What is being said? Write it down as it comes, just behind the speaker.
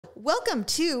Welcome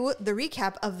to the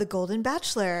recap of The Golden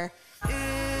Bachelor.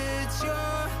 It's your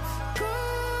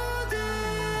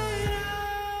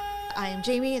I am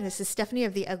Jamie, and this is Stephanie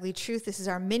of the Uglee Truth. This is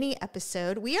our mini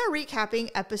episode. We are recapping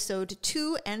episode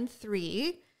 2 and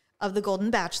 3 of The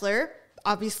Golden Bachelor.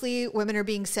 Obviously, women are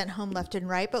being sent home left and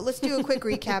right, but let's do a quick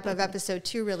recap of episode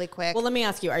 2 really quick. Well, let me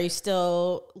ask you, are you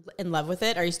still in love with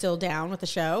it? Are you still down with the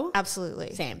show?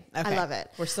 Absolutely. Same. Okay. I love it.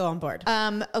 We're still on board.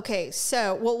 Okay,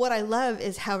 so what I love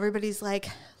is how everybody's like,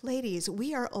 ladies,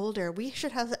 we are older. We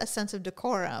should have a sense of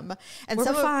decorum. And we're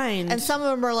fine. And some of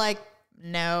them are like,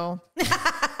 no.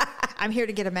 I'm here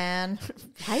to get a man.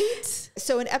 Right?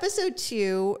 So in episode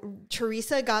 2,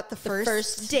 Teresa got the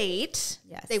first date.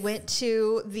 Yes. They went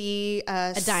to the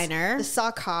a diner. The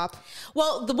sock hop.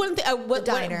 Well, the one thing,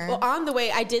 diner. On the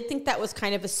way, I did think that was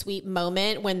kind of a sweet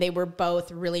moment when they were both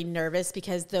really nervous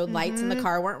because the lights in the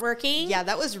car weren't working. Yeah,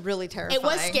 that was really terrifying. It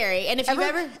was scary. And if you've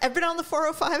ever been on the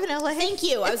 405 in LA? Thank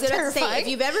you. I was about to say, if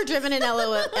you've ever driven in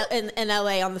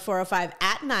LA on the 405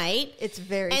 at night, it's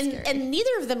very scary. And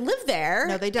neither of them live there.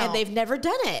 No, they don't. And they've never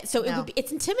done it. So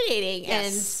it's intimidating.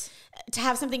 Yes. And to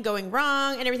have something going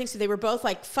wrong and everything. So they were both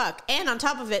like, fuck. And on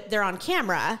top of it, they're on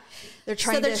camera. They're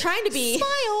trying to be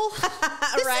smile.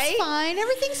 This right? is fine.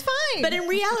 Everything's fine. But in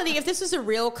reality, if this was a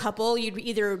real couple,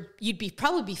 you'd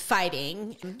probably be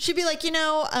fighting. She'd be like,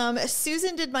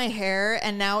 Susan did my hair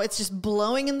and now it's just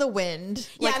blowing in the wind.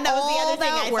 Yeah, like, and that was the other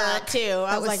thing I work. thought too.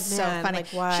 I was like, so funny. Like,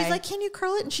 why? She's like, can you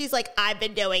curl it? And she's like, I've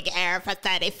been doing hair for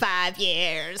 35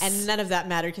 years. And none of that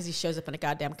mattered because he shows up in a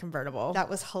goddamn convertible. That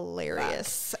was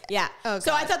hilarious. Yeah. Oh,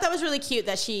 so I thought that was really cute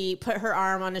that she put her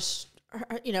arm on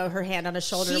her hand on his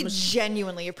shoulder. He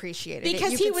genuinely appreciated it.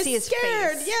 Because he was see his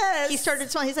scared. face. Yes. He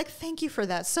started smiling. He's like, thank you for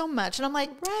that so much. And I'm like,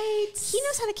 right. He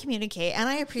knows how to communicate. And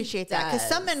I appreciate that. Because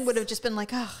some men would have just been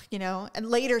like, and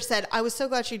later said, I was so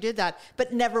glad she did that.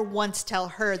 But never once tell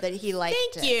her that he liked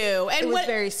it. Thank you. And it was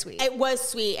very sweet. It was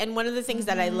sweet. And one of the things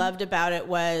that I loved about it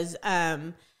was,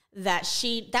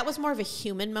 that was more of a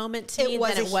human moment to me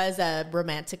than it was a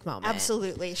romantic moment.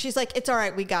 Absolutely. She's like, it's all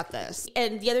right. We got this.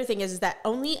 And the other thing is that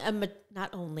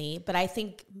but I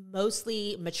think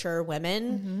mostly mature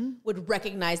women would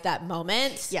recognize that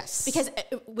moment. Yes. Because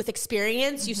with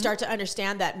experience, you start to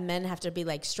understand that men have to be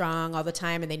like strong all the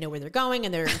time and they know where they're going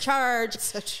and they're in charge.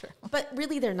 So true. But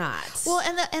really they're not. Well,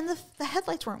 and the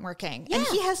headlights weren't working. Yeah. And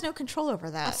he has no control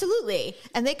over that. Absolutely.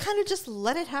 And they kind of just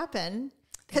let it happen.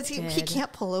 Because he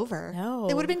can't pull over. No.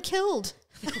 They would have been killed.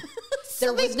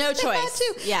 There was no choice.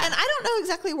 Yeah. And I don't know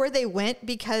exactly where they went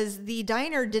because the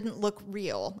diner didn't look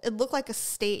real. It looked like a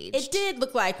stage. It did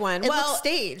look like one. It looked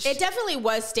staged. It definitely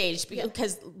was staged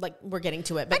because we're getting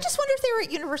to it. But I just wonder if they were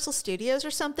at Universal Studios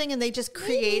or something and they just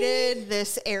created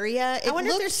this area. I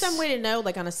wonder if there's some way to know,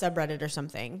 like on a subreddit or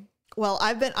something. Well,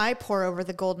 I pour over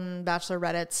the Golden Bachelor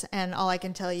Reddits, and all I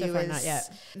can tell you is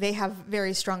they have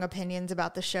very strong opinions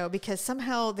about the show because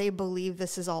somehow they believe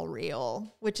this is all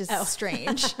real, which is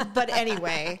strange. But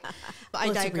anyway, I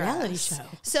digress. It's a reality show.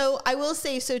 So I will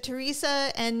say,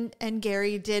 Teresa and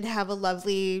Gary did have a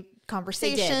lovely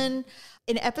conversation.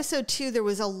 In episode 2, there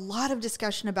was a lot of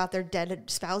discussion about their dead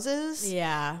spouses.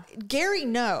 Yeah. Gary,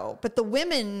 no, but the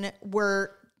women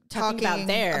were talking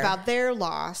about their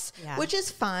loss, which is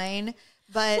fine.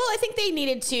 But I think they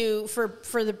needed to for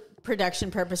the production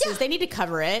purposes. They need to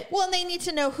cover it. Well, and they need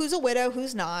to know who's a widow,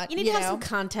 who's not. You need to have some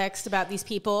context about these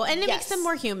people, and it makes them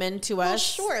more human to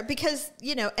us. Well, sure, because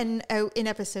and in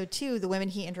episode 2, the women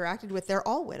he interacted with, they're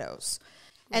all widows.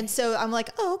 And so I'm like,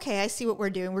 oh, okay, I see what we're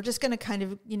doing. We're just going to kind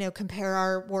of, compare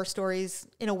our war stories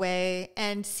in a way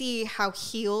and see how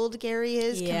healed Gary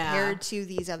is compared to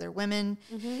these other women.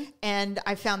 Mm-hmm. And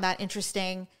I found that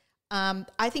interesting.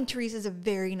 I think Teresa's a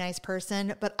very nice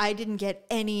person, but I didn't get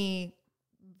any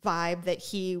vibe that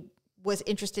he was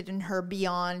interested in her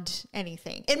beyond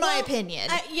anything, in my opinion.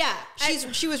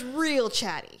 She was real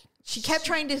chatty. She kept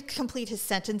trying to complete his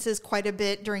sentences quite a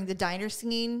bit during the diner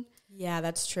scene. Yeah,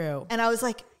 that's true. And I was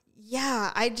like,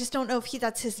 I just don't know if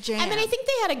that's his jam. I mean, I think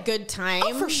they had a good time.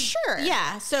 Oh, for sure.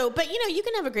 Yeah. So, but you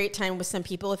can have a great time with some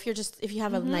people if you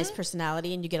have a nice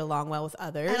personality and you get along well with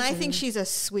others. And I think she's a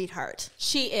sweetheart.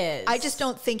 She is. I just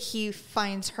don't think he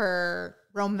finds her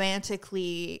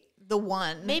romantically the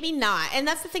one. Maybe not. And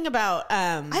that's the thing about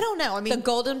I don't know. I mean, the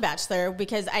Golden Bachelor,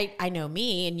 because I know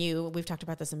me and you, we've talked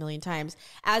about this a million times.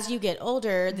 As you get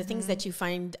older, the things that you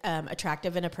find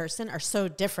attractive in a person are so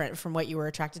different from what you were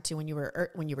attracted to when you were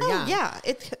young. Yeah,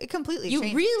 it completely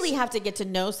changes. You really have to get to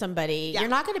know somebody. Yeah. You're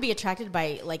not going to be attracted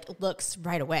by looks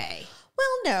right away.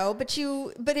 Well, no, but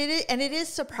it is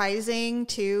surprising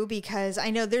too, because I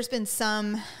know there's been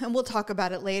some, and we'll talk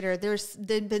about it later.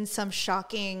 There've been some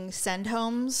shocking send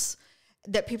homes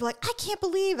that people are like, I can't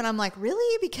believe. And I'm like,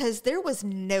 really? Because there was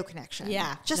no connection.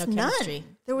 Yeah. Just no none. chemistry.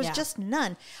 There was just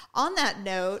none. On that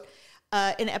note,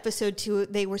 in episode 2,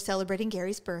 they were celebrating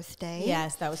Gary's birthday.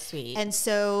 Yes, that was sweet. And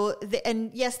so,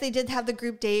 yes, they did have the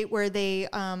group date where they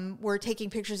were taking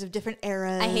pictures of different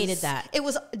eras. I hated that. It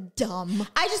was dumb.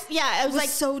 It was like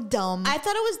so dumb. I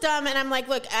thought it was dumb, and I'm like,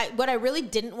 look, what I really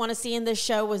didn't want to see in this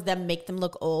show was them make them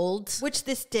look old, Which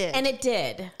this did. and it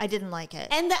did. I didn't like it.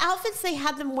 And the outfits they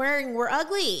had them wearing were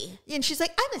ugly. And she's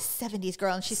like, I'm a 70s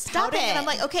girl. And she's Stop pouting. it. And I'm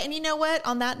like, okay. And you know what?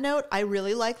 On that note, I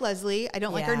really like Leslie. I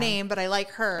don't like her Yeah. name, but I like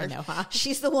her. I know, huh?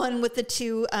 She's the one with the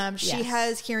 2. She Yes.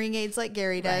 has hearing aids like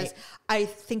Gary does. Right. I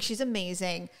think she's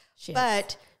amazing. She is.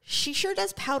 But she sure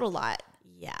does pout a lot.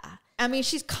 Yeah. I mean,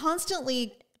 she's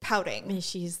constantly pouting. I mean,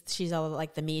 she's all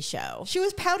like the me show. She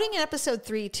was pouting in episode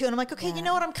 3 too, and I'm like, okay, you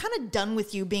know what? I'm kind of done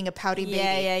with you being a pouty baby.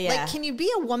 Yeah. Like, can you be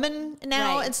a woman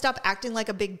now Right. and stop acting like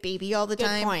a big baby all the Good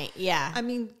time? point. Yeah. I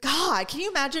mean, God, can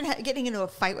you imagine getting into a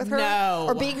fight with her? No.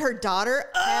 Or being her daughter?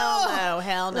 Hell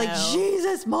no. Like,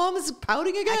 Jesus, mom is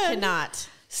pouting again. I cannot.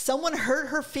 Someone hurt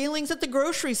her feelings at the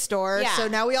grocery store, Yeah. so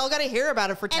now we all got to hear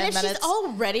about it for 10 And if minutes. she's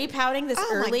already pouting this Oh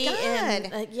my early, God.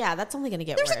 and yeah, that's only going to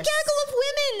get There's worse. a gaggle of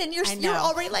women, and I you're know.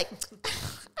 already like,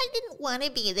 I didn't want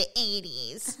to be the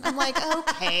 80s. I'm like,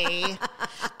 okay.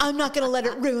 I'm not going to let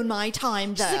it ruin my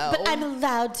time, though. She's like, but I'm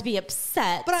allowed to be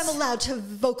upset. But I'm allowed to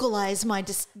vocalize my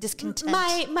discontent.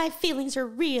 My feelings are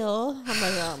real. I'm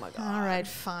like, oh my God. All right,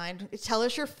 fine. Tell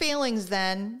us your feelings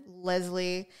then,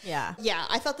 Leslie. Yeah. Yeah,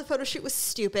 I thought the photo shoot was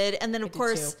stupid. And then, of did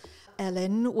course, too.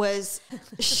 Ellen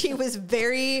she was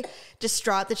very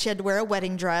distraught that she had to wear a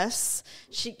wedding dress.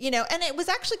 She, and it was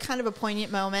actually kind of a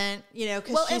poignant moment, because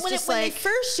Well, she's and when, just when like, they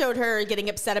first showed her getting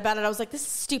upset about it, I was like, this is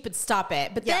stupid, stop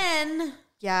it. But Yeah. then,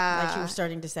 yeah. like you were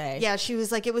starting to say. Yeah, she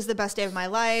was like, it was the best day of my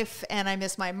life, and I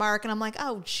miss my Mark. And I'm like,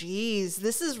 oh, geez,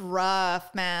 this is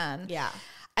rough, man. Yeah.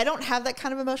 I don't have that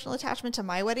kind of emotional attachment to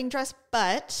my wedding dress,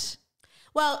 but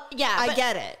Well, yeah. I but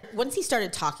get it. Once he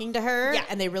started talking to her Yeah.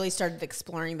 and they really started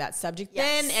exploring that subject,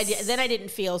 Yes. then I didn't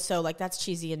feel so like that's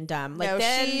cheesy and dumb. Like No,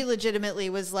 then, she legitimately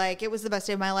was like, it was the best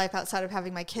day of my life outside of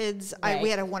having my kids. Right. We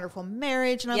had a wonderful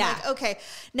marriage. And I'm Yeah. like, okay,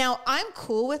 now I'm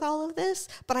cool with all of this,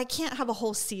 but I can't have a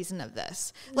whole season of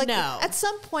this. Like, No. at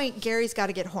some point, Gary's got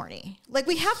to get horny. Like,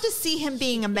 we have to see him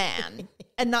being a man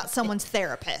and not someone's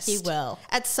therapist. He will.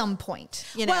 At some point,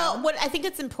 you know? Well, what I think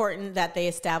it's important that they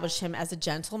establish him as a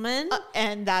gentleman,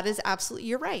 And that is absolutely,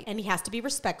 you're right. and he has to be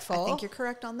respectful. I think you're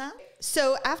correct on that.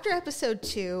 So after episode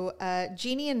 2,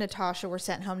 Jeannie and Natasha were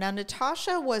sent home. Now,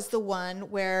 Natasha was the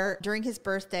one where during his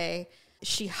birthday,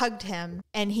 she hugged him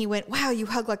and he went, wow, you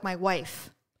hug like my wife.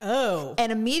 Oh,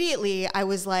 And immediately I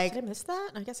was like, did I miss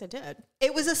that? I guess I did.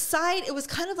 it was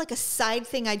kind of like a side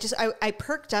thing. I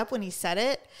perked up when he said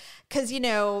it because,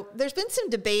 there's been some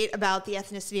debate about the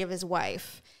ethnicity of his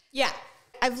wife. Yeah.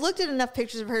 I've looked at enough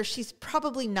pictures of her. She's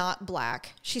probably not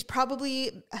black. She's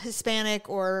probably Hispanic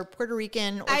or Puerto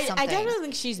Rican or something. I definitely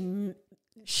think she's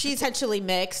potentially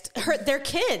mixed. Their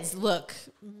kids look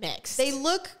mixed. They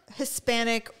look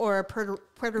Hispanic or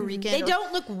Puerto Rican. They or-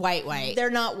 don't look white. They're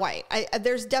not white.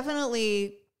 There's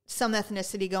definitely some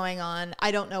ethnicity going on.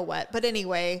 I don't know what. But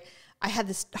anyway, I had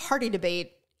this hearty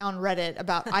debate on Reddit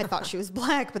about I thought she was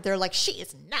black, but they're like, she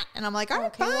is not. And I'm like, all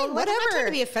right, fine, well, whatever. I'm not trying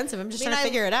to be offensive. I'm just trying to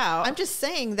figure it out. I'm just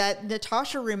saying that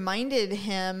Natasha reminded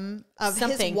him of his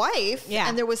Something. wife. Yeah.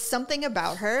 And there was something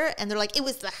about her. And they're like, it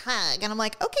was the hug. And I'm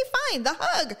like, okay, fine, the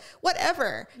hug,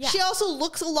 whatever. Yeah. She also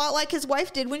looks a lot like his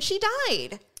wife did when she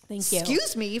died. Thank you.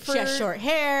 Excuse me for She has short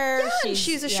hair. yeah,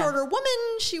 she's a shorter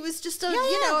woman. She was just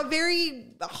a very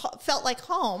felt like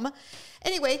home.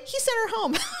 Anyway, he sent her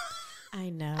home. I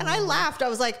know. And I laughed. I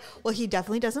was like, well, he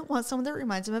definitely doesn't want someone that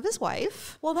reminds him of his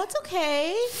wife. Well, that's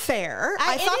okay. Fair.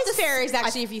 It is fair,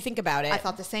 actually, if you think about it. I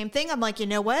thought the same thing. I'm like, you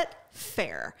know what?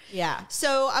 Fair. Yeah.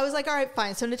 So I was like, all right,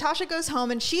 fine. So Natasha goes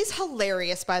home and she's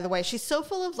hilarious, by the way. She's so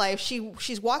full of life.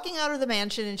 She's walking out of the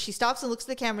mansion and she stops and looks at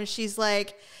the camera and she's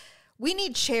like, we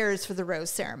need chairs for the rose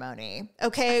ceremony.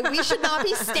 Okay. We should not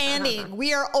be standing.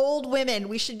 We are old women.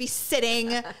 We should be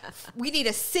sitting. We need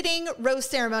a sitting rose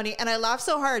ceremony. And I laughed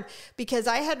so hard because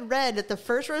I had read at the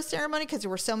first rose ceremony, because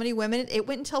there were so many women, it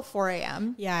went until 4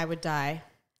 a.m. Yeah, I would die.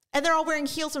 And they're all wearing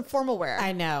heels and formal wear.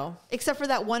 I know. Except for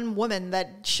that one woman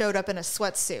that showed up in a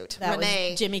sweatsuit. That Renee.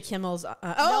 was Jimmy Kimmel's. No.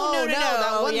 Oh,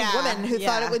 That one yeah, woman who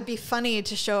thought yeah. it would be funny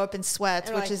to show up in sweats,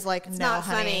 They're which is like, it's no, not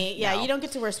honey, funny. Yeah, no. you don't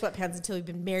get to wear sweatpants until you've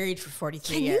been married for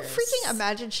 43 Can years. you freaking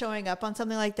imagine showing up on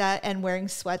something like that and wearing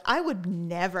sweats? I would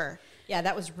never. Yeah,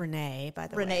 that was Renee, by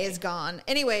the way. Renee is gone.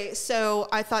 Anyway, so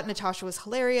I thought Natasha was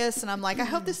hilarious, and I'm like, I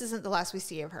hope this isn't the last we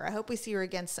see of her. I hope we see her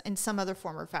again in some other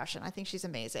form or fashion. I think she's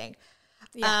amazing.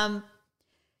 Yeah.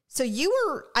 So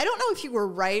I don't know if you were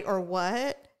right or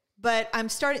what, but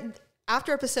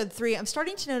after episode 3, I'm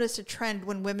starting to notice a trend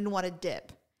when women want to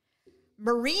dip.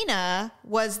 Marina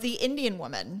was the Indian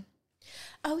woman.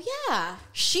 Oh, yeah.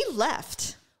 She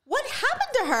left. What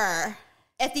happened to her?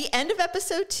 At the end of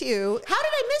episode 2. How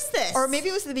did I miss this? Or maybe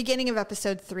it was the beginning of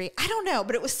episode 3. I don't know,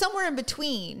 but it was somewhere in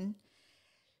between.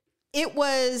 It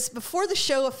was before the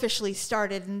show officially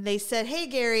started, and they said, hey,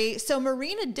 Gary, so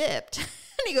Marina dipped.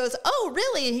 And he goes, oh,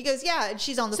 really? And he goes, yeah, and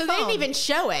she's on the phone. So they didn't even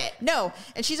show it. No,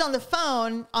 and she's on the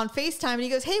phone on FaceTime, and he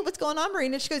goes, hey, what's going on,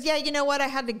 Marina? She goes, yeah, you know what? I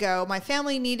had to go. My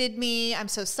family needed me. I'm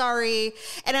so sorry.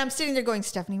 And I'm sitting there going,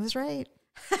 Stephanie was right.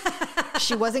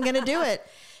 She wasn't going to do it.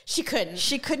 She couldn't.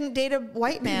 She couldn't date a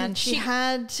white man. She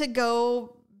had to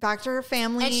go back to her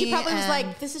family. And she probably was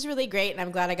like, this is really great, and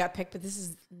I'm glad I got picked, but this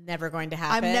is never going to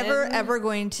happen. I'm never, ever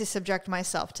going to subject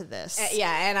myself to this.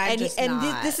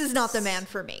 This is not the man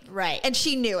for me. Right. And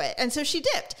she knew it. And so she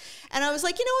dipped. And I was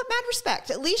like, you know what? Mad respect.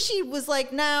 At least she was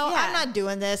like, no, I'm not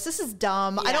doing this. This is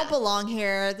dumb. I don't belong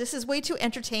here. This is way too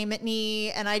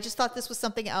entertainment-y. And I just thought this was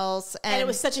something else. And it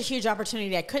was such a huge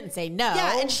opportunity. I couldn't say no.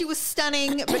 Yeah. And she was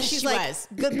stunning, but she's like,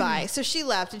 goodbye. So she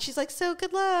left, and she's like, so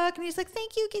good luck. And he's like,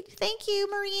 thank you,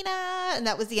 Marina. And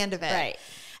that was the end of it. Right.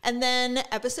 And then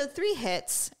episode 3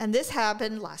 hits, and this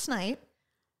happened last night.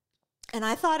 And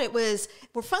I thought we're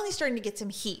finally starting to get some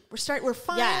heat. We're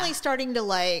finally starting to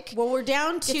we're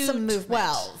down to some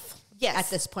 12. Yes. At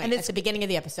this point, and at the beginning of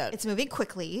the episode. It's moving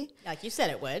quickly. Like you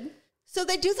said it would. So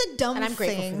they do the dumb thing. And I'm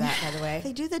grateful for that, by the way.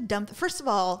 They do the dumb First of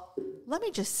all, let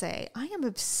me just say, I am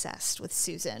obsessed with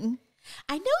Susan.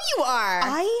 I know you are.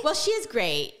 Well, she is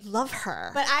great. Love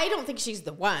her. But I don't think she's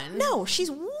the one. No,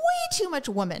 she's way too much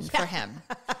woman for him.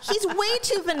 He's way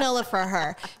too vanilla for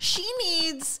her. She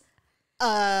needs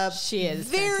she is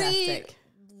very fantastic.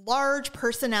 Large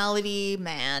personality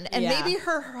man. And maybe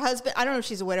her husband, I don't know if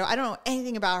she's a widow. I don't know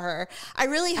anything about her. I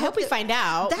hope we find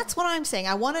out. That's what I'm saying.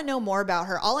 I want to know more about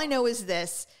her. All I know is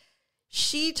this.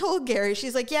 She told Gary,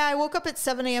 she's like, yeah, I woke up at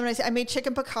 7 a.m. and I made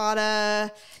chicken piccata.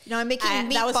 I'm making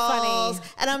meatballs. That was funny.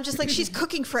 And I'm just like, she's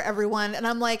cooking for everyone. And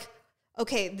I'm like,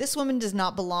 okay, this woman does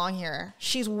not belong here.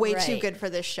 She's way too good for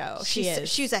this show.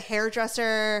 She's a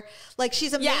hairdresser. Like,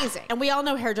 she's amazing. Yeah. And we all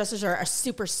know hairdressers are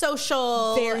super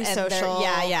social. Very social.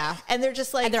 Yeah. And they're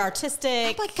just like... And they're artistic.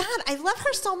 Oh my God, I love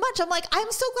her so much. I'm like,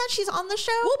 I'm so glad she's on the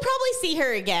show. We'll probably see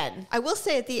her again. I will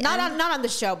say at the end... Not on the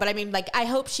show, but I mean, I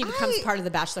hope she becomes part of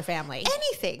the Bachelor family.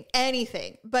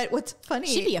 Anything. But what's funny...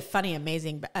 She'd be a funny,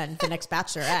 amazing, the next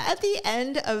Bachelorette. At the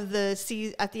end of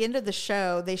the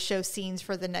show, they show scenes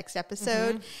for the next episode.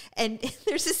 And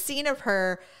there's a scene of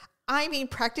her,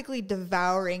 practically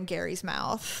devouring Gary's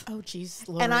mouth. Oh, geez,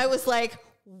 Lord. And I was like,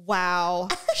 wow.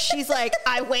 She's like,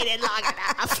 I waited long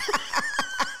enough.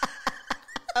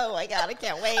 Oh my God, I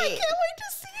can't wait. I can't wait to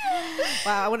see it.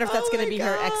 Wow, I wonder if that's going to be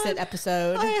her exit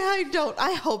episode.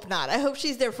 I hope not. I hope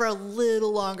she's there for a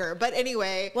little longer. But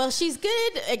anyway. Well, she's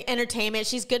good entertainment.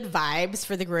 She's good vibes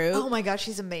for the group. Oh my gosh,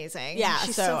 she's amazing. Yeah,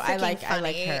 she's so I like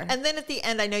her. And then at the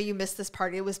end, I know you missed this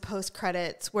part. It was post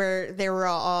credits where they were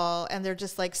all, and they're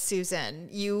just like, Susan,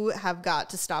 you have got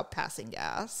to stop passing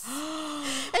gas.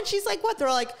 And she's like, what? They're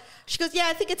like, she goes, yeah,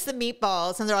 I think it's the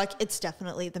meatballs. And they're like, it's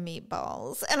definitely the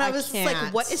meatballs. And I was like,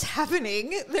 what is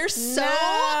happening? They're so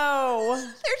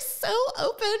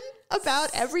open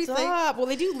about everything. Stop. Well,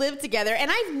 they do live together.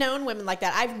 And I've known women like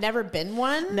that. I've never been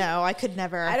one. No, I could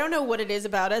never. I don't know what it is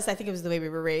about us. I think it was the way we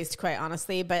were raised, quite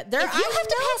honestly. But if you have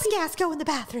to pass gas, go in the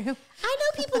bathroom. I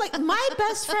know people like my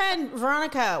best friend,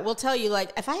 Veronica, will tell you,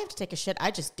 like, if I have to take a shit,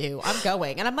 I just do. I'm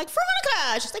going. And I'm like,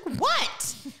 Veronica. She's like,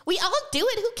 what? We all do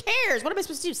it. Who cares? What am I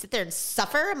supposed to do? Sit there and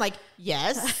suffer? I'm like,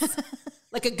 yes.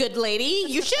 Like a good lady,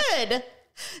 you should.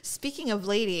 Speaking of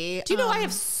lady, do you know I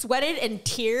have sweated and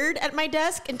teared at my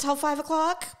desk until 5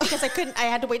 o'clock because I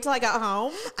had to wait till I got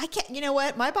home. I can't, you know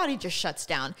what? My body just shuts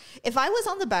down. If I was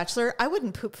on The Bachelor, I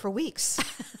wouldn't poop for weeks.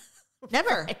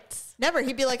 Never. Right. Never.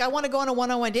 He'd be like, I want to go on a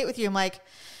one-on-one date with you. I'm like,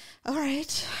 all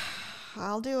right,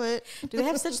 I'll do it. Do they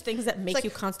have such things that make you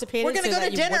constipated? We're going to go to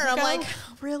dinner. I'm like,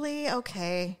 really?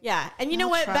 Okay. Yeah. And you know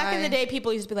what? Back in the day,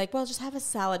 people used to be like, well, just have a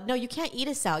salad. No, you can't eat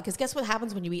a salad because guess what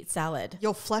happens when you eat salad?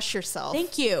 You'll flush yourself.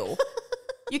 Thank you.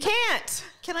 You can't.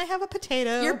 Can I have a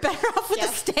potato? You're better off with a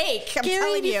steak. I'm Gary,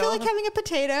 telling do you feel like having a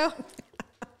potato?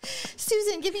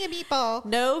 Susan, give me a meatball.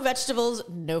 No vegetables,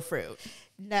 no fruit.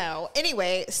 No.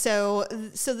 Anyway, so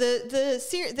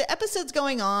the episode's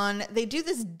going on. They do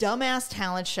this dumbass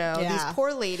talent show. Yeah. These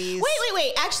poor ladies.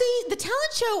 Wait. Actually, the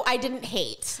talent show I didn't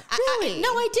hate. Really? No,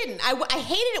 I didn't. I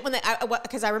hated it when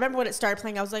because I remember when it started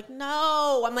playing. I was like,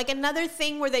 no. I'm like, another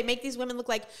thing where they make these women look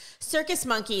like circus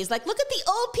monkeys. Like, look at the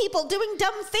old people doing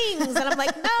dumb things, and I'm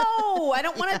like, no, I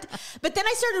don't want to. But then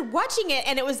I started watching it,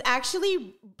 and it was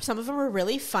actually, some of them were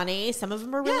really funny. Some of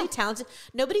them were really talented.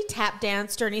 Nobody tap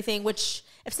danced or anything, which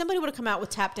if somebody would have come out with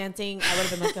tap dancing, I would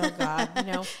have been like, oh God,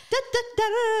 you know.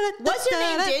 What's her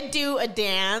name did do a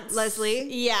dance? Leslie.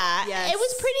 Yeah. Yes. It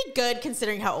was pretty good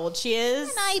considering how old she is.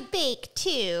 And I bake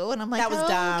too. And I'm like, That was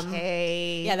dumb.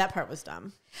 Okay. Yeah, that part was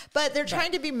dumb. But they're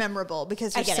trying to be memorable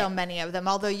because there's so many of them.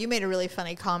 Although you made a really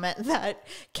funny comment that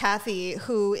Kathy,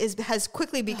 who has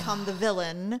quickly become the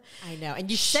villain. I know.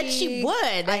 And you said she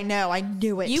would. I know. I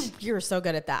knew it. You were so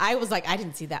good at that. I was like, I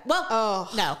didn't see that. Well,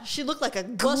 no. She looked like a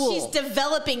ghoul. Well, she's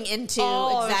developing into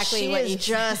exactly what you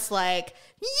just like,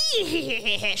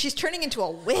 she's turning into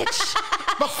a witch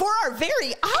before our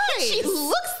very eyes. She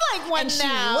looks like one and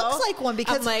now. She looks like one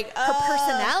because I'm like, her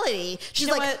personality. She's you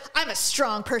know like, what? I'm a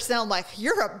strong personality. I'm like,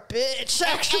 you're a bitch,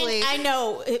 actually. And I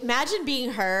know. Imagine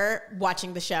being her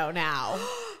watching the show now.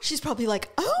 She's probably like,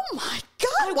 oh my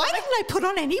God, why didn't I put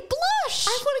on any blush?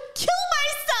 I want to kill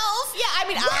myself. Yeah, I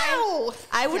mean, wow.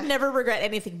 I would never regret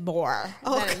anything more.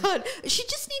 Oh God, she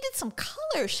just needed some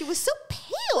color. She was so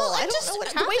pale. Well, I don't know what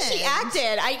happened. The way she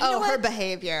acted. You know her what?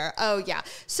 behavior. Oh yeah.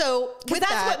 So with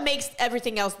that's that, what makes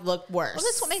everything else look worse. well,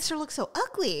 that's what makes her look so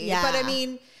ugly. Yeah. But I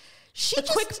mean, the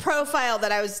quick profile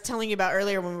that I was telling you about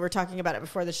earlier when we were talking about it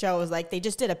before the show was like, they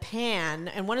just did a pan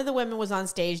and one of the women was on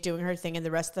stage doing her thing and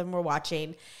the rest of them were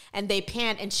watching, and they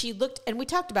panned and she looked, and we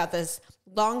talked about this,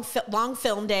 long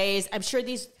film days. I'm sure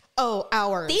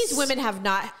hours. These women have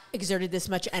not exerted this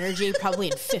much energy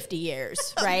probably in 50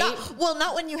 years, right?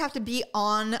 Not when you have to be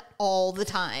on all the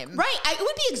time. Right. It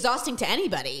would be exhausting to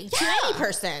anybody, to any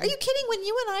person. Are you kidding? When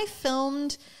you and I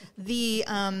filmed the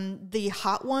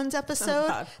Hot Ones episode,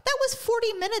 that was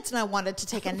 40 minutes and I wanted to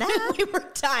take a nap. We were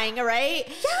dying, right?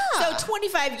 Yeah. So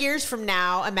 25 years from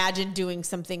now, imagine doing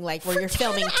something like where you're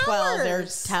filming 12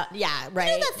 hours. yeah, right.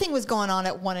 You know that thing was going on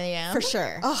at 1 a.m. For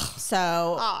sure. Oh,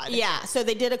 so God. yeah. So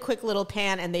they did a quick little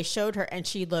pan and they showed her and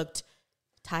she looked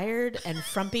tired and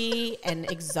frumpy and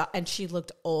and she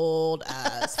looked old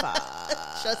as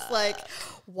fuck. Just like,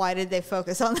 why did they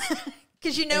focus on that?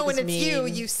 Because you know when it's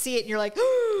mean. you see it and you're like,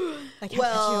 Like,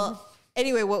 well.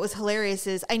 Anyway, what was hilarious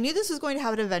is I knew this was going to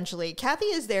happen eventually. Kathy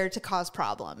is there to cause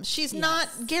problems. She's not.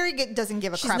 Gary doesn't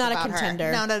give a crap not a about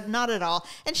contender. her. No, not at all.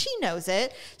 And she knows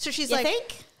it. So she's like,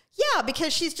 think? yeah,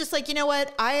 because she's just like, you know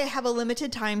what? I have a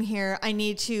limited time here. I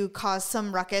need to cause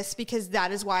some ruckus because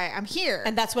that is why I'm here.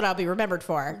 And that's what I'll be remembered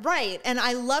for. Right. And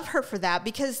I love her for that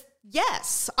because,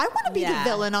 yes, I want to be the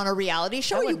villain on a reality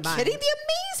show. Are you kidding? It'd be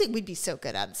amazing. We'd be so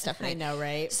good at stuff. I know,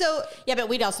 right? So, yeah, but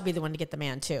we'd also be the one to get the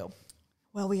man too.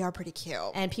 well, we are pretty cute.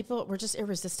 And people were just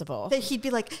irresistible. He'd be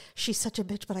like, she's such a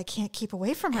bitch, but I can't keep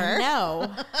away from her.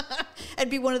 No. And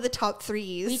be one of the top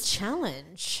threes. We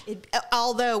challenge.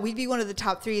 Although we'd be one of the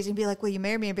top threes and be like, will you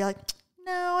marry me? And be like,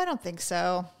 no, I don't think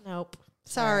so. Nope.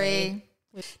 Sorry.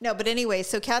 No, but anyway,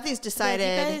 so Kathy's decided.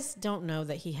 You guys don't know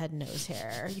that he had nose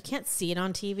hair. You can't see it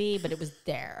on TV, but it was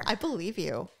there. I believe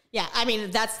you. Yeah, I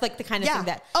mean, that's like the kind of thing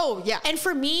that... Oh, yeah. And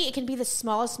for me, it can be the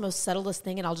smallest, most subtlest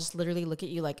thing, and I'll just literally look at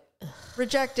you like... Ugh.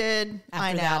 Rejected.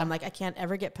 After that, I'm like, I can't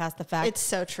ever get past the fact... It's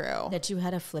so true. ...that you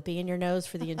had a flippy in your nose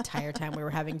for the entire time we were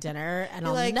having dinner, and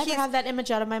I'll like, never have that image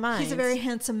out of my mind. He's a very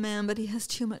handsome man, but he has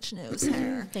too much nose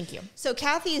hair. Thank you. So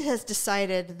Kathy has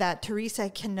decided that Teresa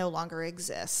can no longer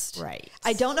exist. Right.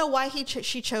 I don't know why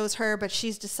she chose her, but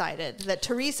she's decided that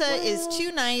Teresa is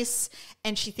too nice,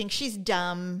 and she thinks she's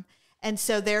dumb. And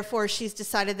so therefore she's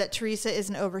decided that Teresa is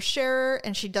an oversharer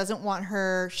and she doesn't want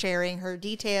her sharing her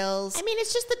details. I mean,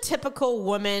 it's just the typical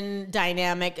woman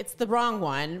dynamic. It's the wrong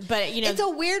one, but you know, it's a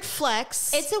weird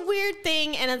flex. It's a weird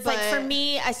thing. And it's like, for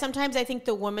me, I think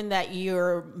the woman that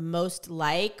you're most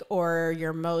like, or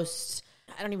you're most,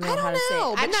 I don't even know how to say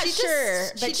it. I'm not sure,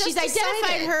 but she's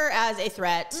identified her as a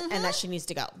threat and that she needs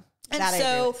to go. And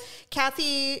so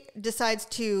Kathy decides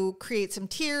to create some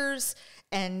tears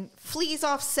and flees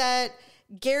off set.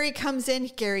 Gary comes in.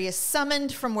 Gary is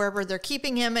summoned from wherever they're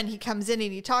keeping him, and he comes in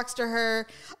and he talks to her.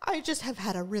 I just have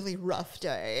had a really rough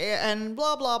day, and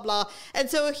blah, blah, blah. And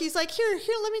so he's like, here,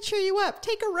 let me cheer you up.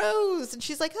 Take a rose. And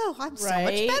she's like, oh, I'm so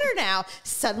much better now.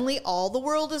 Suddenly, all the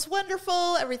world is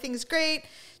wonderful. Everything's great.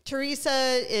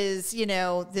 Teresa is,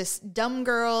 this dumb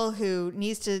girl who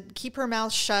needs to keep her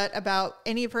mouth shut about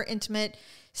any of her intimate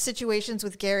situations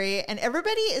with Gary. And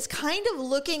everybody is kind of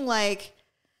looking like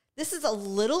this is a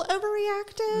little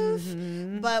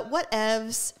overreactive, but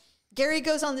whatevs. Gary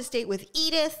goes on this date with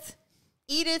Edith.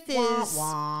 Edith is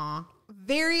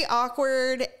very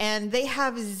awkward, and they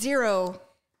have zero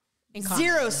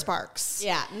sparks.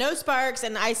 Yeah, no sparks.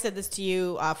 And I said this to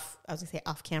you I was going to say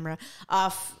off camera,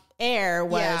 off air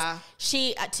was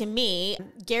she, to me,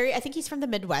 Gary, I think he's from the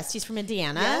Midwest. He's from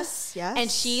Indiana. Yes.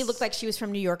 And she looked like she was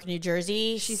from New York, New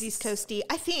Jersey. She's East Coasty.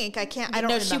 I think. I don't remember.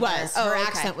 No, she was. Oh, her okay.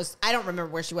 accent was, I don't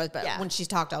remember where she was, but when she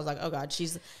talked, I was like, oh God, she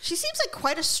seems like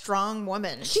quite a strong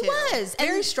woman. She was.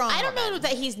 Very strong. I don't woman. know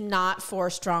that he's not for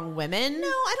strong women. No,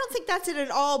 I don't think that's it at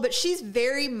all, but she's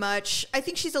very much, I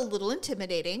think she's a little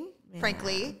intimidating.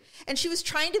 Frankly. And she was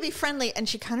trying to be friendly, and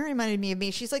she kind of reminded me of me.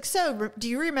 She's like, so do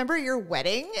you remember your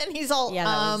wedding? And he's all,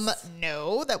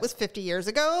 no, that was 50 years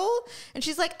ago. And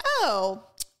she's like, oh,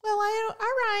 well, all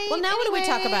right. Well, now what do we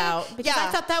talk about? Because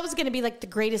I thought that was going to be like the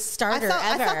greatest starter ever.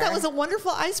 I thought that was a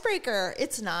wonderful icebreaker.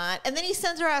 It's not. And then he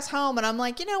sends her ass home, and I'm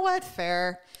like, you know what?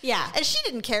 Fair. Yeah. And she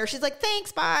didn't care. She's like,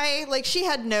 thanks, bye. Like, she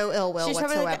had no ill will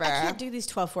whatsoever. Like, I can't do these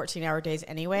 12, 14-hour days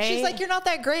anyway. She's like, you're not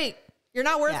that great. You're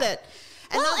not worth it.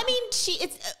 And well, I mean,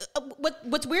 it's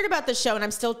what's weird about this show, and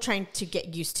I'm still trying to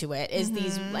get used to it, is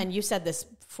these, and you said this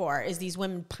before, is these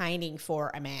women pining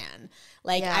for a man.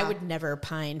 Like, I would never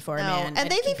pine for a man. And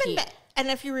they've even, and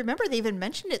if you remember, they even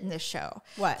mentioned it in this show.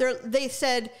 What? They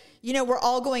said, you know, we're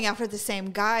all going after the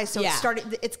same guy. So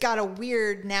it's got a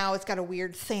weird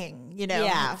thing, you know?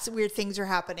 Yeah. It's weird things are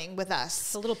happening with us.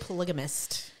 It's a little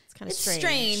polygamist. Kind of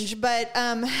strange, but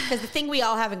because the thing we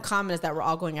all have in common is that we're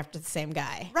all going after the same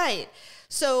guy, right?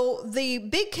 So the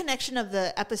big connection of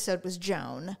the episode was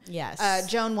Joan. Yes,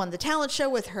 Joan won the talent show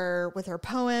with her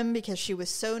poem because she was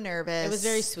so nervous. It was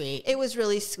very sweet. It was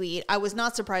really sweet. I was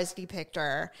not surprised he picked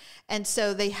her, and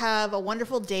so they have a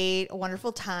wonderful date, a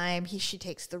wonderful time. She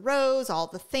takes the rose, all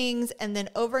the things, and then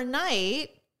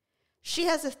overnight she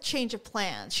has a change of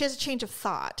plans. She has a change of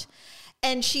thought.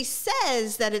 And she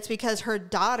says that it's because her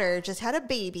daughter just had a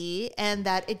baby and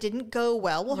that it didn't go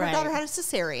well. Well, her daughter had a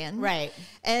cesarean. Right.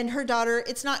 And her daughter,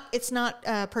 it's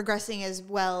not progressing as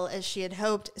well as she had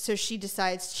hoped. So she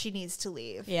decides she needs to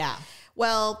leave. Yeah.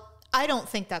 Well, I don't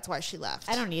think that's why she left.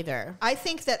 I don't either. I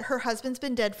think that her husband's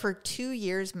been dead for 2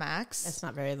 years max. That's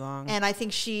not very long. And I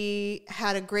think she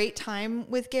had a great time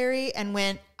with Gary and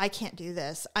went, I can't do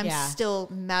this. I'm still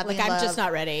madly in love. I'm just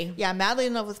not ready. Yeah, madly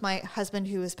in love with my husband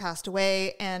who has passed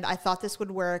away. And I thought this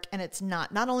would work. And it's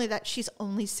not. Not only that, she's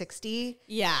only 60.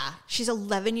 Yeah. She's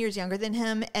 11 years younger than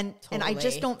him. And I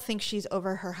just don't think she's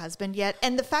over her husband yet.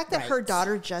 And the fact that her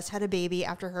daughter just had a baby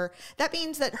after her, that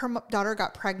means that her daughter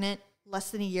got pregnant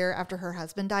less than a year after her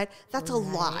husband died. That's a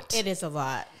lot. It is a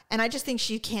lot. And I just think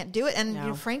she can't do it. And you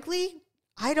know, frankly,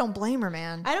 I don't blame her,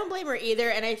 man. I don't blame her either.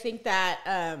 And I think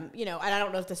that, you know, and I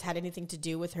don't know if this had anything to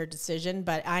do with her decision,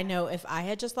 but I know if I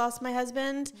had just lost my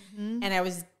husband and I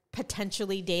was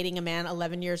potentially dating a man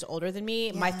 11 years older than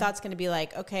me, my thought's going to be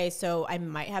like, okay, so I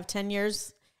might have 10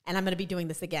 years and I'm going to be doing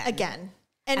this again.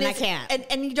 And I can't.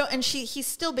 And you don't, and he's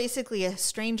still basically a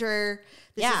stranger.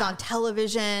 This is on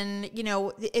television. You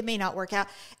know, it may not work out.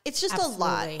 It's just a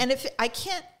lot. And if I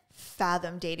can't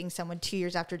fathom dating someone 2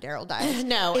 years after Daryl died.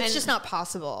 No, it's just not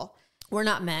possible. We're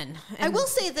not men. I will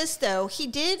say this, though. He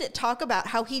did talk about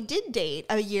how he did date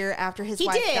a year after his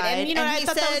wife died. And, you know, I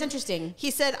thought that was interesting.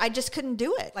 He said, I just couldn't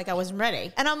do it. Like, I wasn't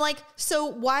ready. And I'm like, so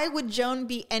why would Joan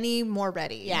be any more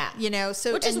ready? Yeah. You know,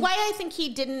 so. Which is why I think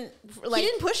he didn't, like. He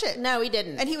didn't push it. No, he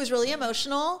didn't. And he was really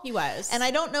emotional. He was. And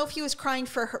I don't know if he was crying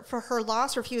for her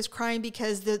loss or if he was crying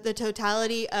because the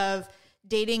totality of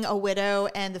dating a widow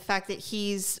and the fact that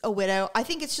he's a widow, I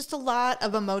think it's just a lot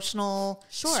of emotional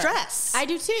stress. I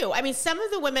do too. I mean, some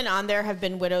of the women on there have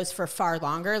been widows for far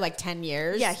longer, like 10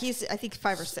 years. Yeah, he's, I think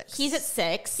 5 or 6. He's at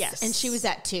 6. Yes. And she was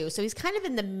at 2. So he's kind of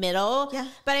in the middle. Yeah.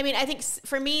 But I mean, I think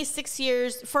for me, 6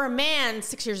 years, for a man,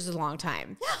 6 years is a long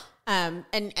time. Yeah. And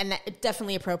it's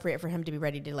definitely appropriate for him to be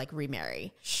ready to like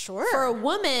remarry. Sure. For a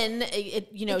woman,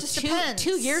 you know, it just depends.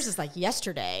 2 years is like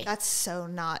yesterday. That's so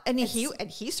not. And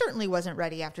he certainly wasn't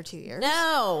ready after 2 years.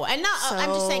 No, and not. I'm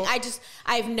just saying.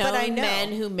 I've known know.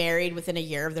 men who married within a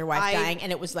year of their wife dying,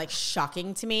 and it was like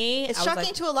shocking to me. It's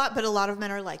shocking to a lot, but a lot of men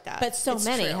are like that. But so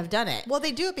many have done it. Well,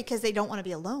 they do it because they don't want to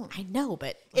be alone. I know,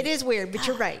 but it is weird. But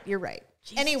you're right. You're right.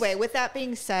 Jesus. Anyway, with that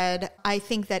being said, I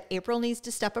think that April needs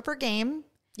to step up her game.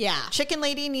 Yeah. Chicken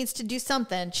Lady needs to do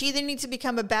something. She either needs to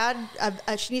become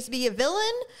she needs to be a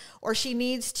villain, or she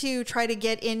needs to try to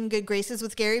get in good graces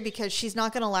with Gary, because she's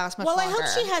not going to last much longer. I hope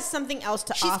she has something else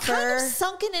to offer. She's kind of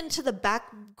sunken into the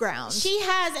background. She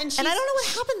has, and I don't know what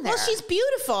happened there. Well, she's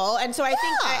beautiful, and so I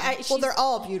think well, they're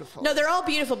all beautiful. No, they're all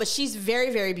beautiful, but she's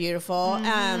very, very beautiful.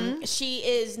 She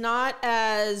is not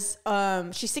as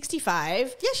she's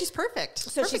 65. Yeah, she's perfect.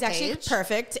 So she's actually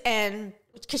perfect, and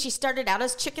because she started out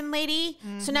as Chicken Lady,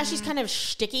 so now she's kind of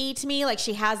shticky to me. Like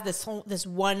she has this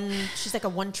one. She's like a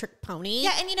one-trick pony.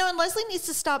 Yeah, and and Leslie needs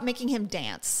to stop making him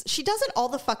dance. She does it all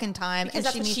the fucking time, because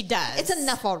that's what she does. It's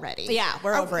enough already. Yeah,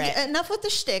 we're over it. Enough with the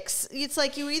shticks. It's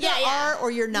like you either are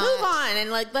or you're not. Move on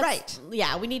and let's, right.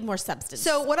 Yeah, we need more substance.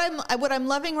 So what I'm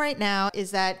loving right now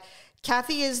is that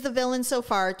Kathy is the villain so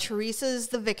far. Teresa's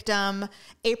the victim.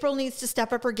 April needs to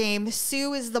step up her game.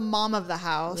 Sue is the mom of the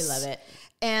house. We love it.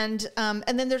 And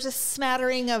then there's a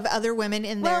smattering of other women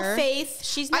in there. Well, Faith,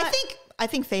 she's not. I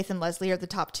think Faith and Leslie are the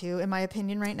top two in my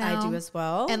opinion right now. I do as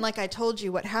well. And like I told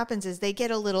you, what happens is they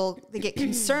get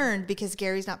concerned because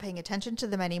Gary's not paying attention to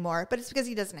them anymore, but it's because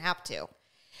he doesn't have to.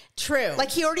 True.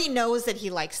 Like he already knows that he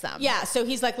likes them. Yeah. So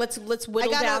he's like, let's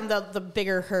whittle down the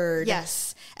bigger herd.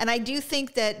 Yes. And I do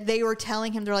think that they were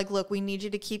telling him, they're like, look, we need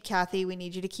you to keep Kathy. We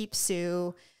need you to keep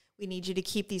Sue. We need you to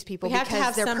keep these people because to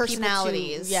have their some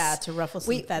personalities. To ruffle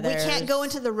some feathers. We can't go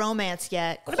into the romance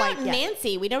yet. What about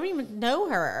Nancy? We don't even know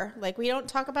her. Like, we don't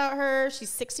talk about her.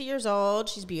 She's 60 years old.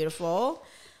 She's beautiful.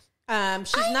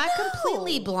 She's not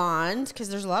completely blonde because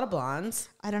there's a lot of blondes.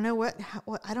 I don't know what.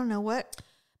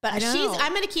 But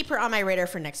I'm going to keep her on my radar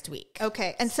for next week.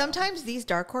 Okay. And sometimes these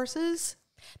dark horses.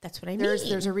 That's what I mean.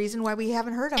 There's a reason why we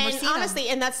haven't heard them or seen honestly,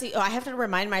 them. And that's I have to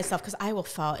remind myself because I will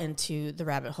fall into the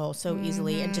rabbit hole so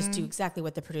easily and just do exactly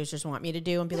what the producers want me to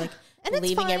do and be like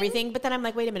believing everything. But then I'm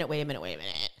like, wait a minute.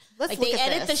 Let's they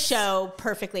edit the show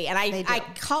perfectly, and I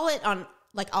call it on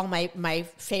like all my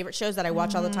favorite shows that I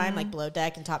watch all the time, like Below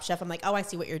Deck and Top Chef. I'm like, oh, I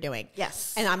see what you're doing.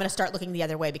 Yes, and I'm going to start looking the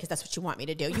other way because that's what you want me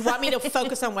to do. You want me to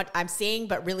focus on what I'm seeing,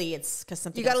 but really it's because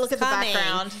something. You got to look at the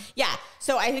background. Yeah,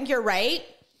 so I think you're right.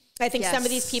 I think some of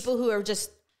these people who are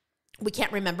just, we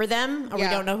can't remember them or we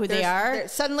don't know who they are.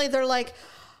 Suddenly they're like,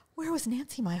 where was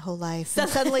Nancy my whole life? And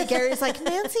suddenly Gary's like,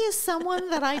 Nancy is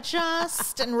someone that I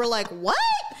just, and we're like, what?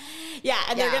 Yeah.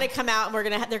 And they're going to come out and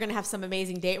they're going to have some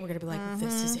amazing date. And we're going to be like,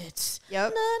 this is it.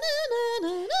 Yep. Na, na, na,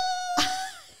 na, na.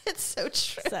 It's so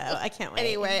true. So I can't wait.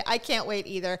 Anyway, I can't wait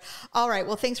either. All right.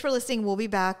 Well, thanks for listening. We'll be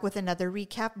back with another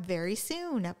recap very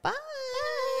soon. Bye.